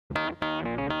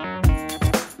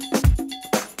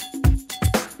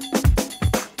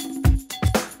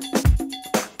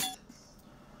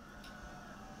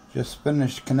Just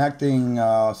finished connecting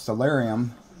Stellarium,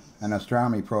 an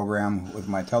astronomy program, with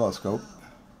my telescope.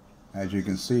 As you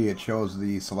can see, it shows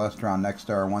the Celestron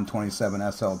Nexstar 127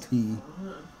 SLT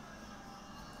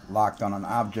locked on an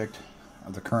object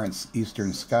of the current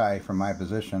eastern sky from my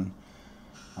position.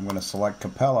 I'm going to select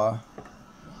Capella,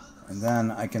 and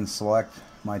then I can select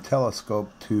my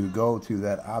telescope to go to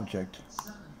that object.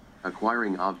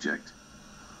 Acquiring object.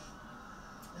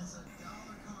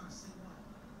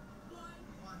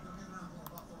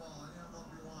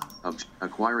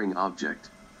 Acquiring object.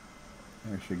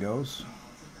 There she goes.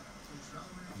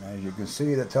 And as you can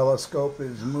see, the telescope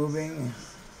is moving.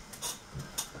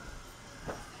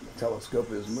 The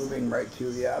telescope is moving right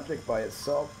to the object by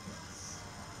itself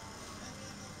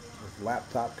with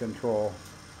laptop control.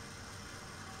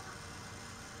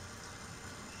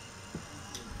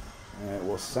 And it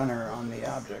will center on the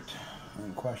object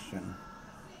in question.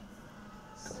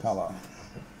 Capella.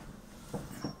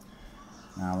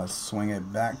 Now let's swing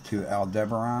it back to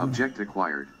Aldebaran. Object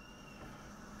acquired.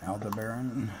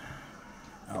 Aldebaran.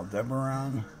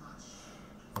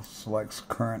 Let's select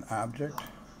current object.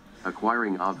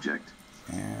 Acquiring object.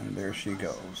 And there she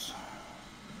goes.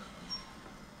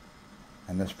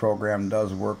 And this program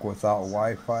does work without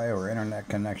Wi-Fi or internet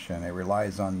connection. It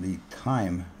relies on the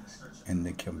time in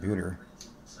the computer.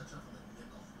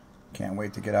 Can't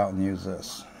wait to get out and use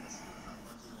this.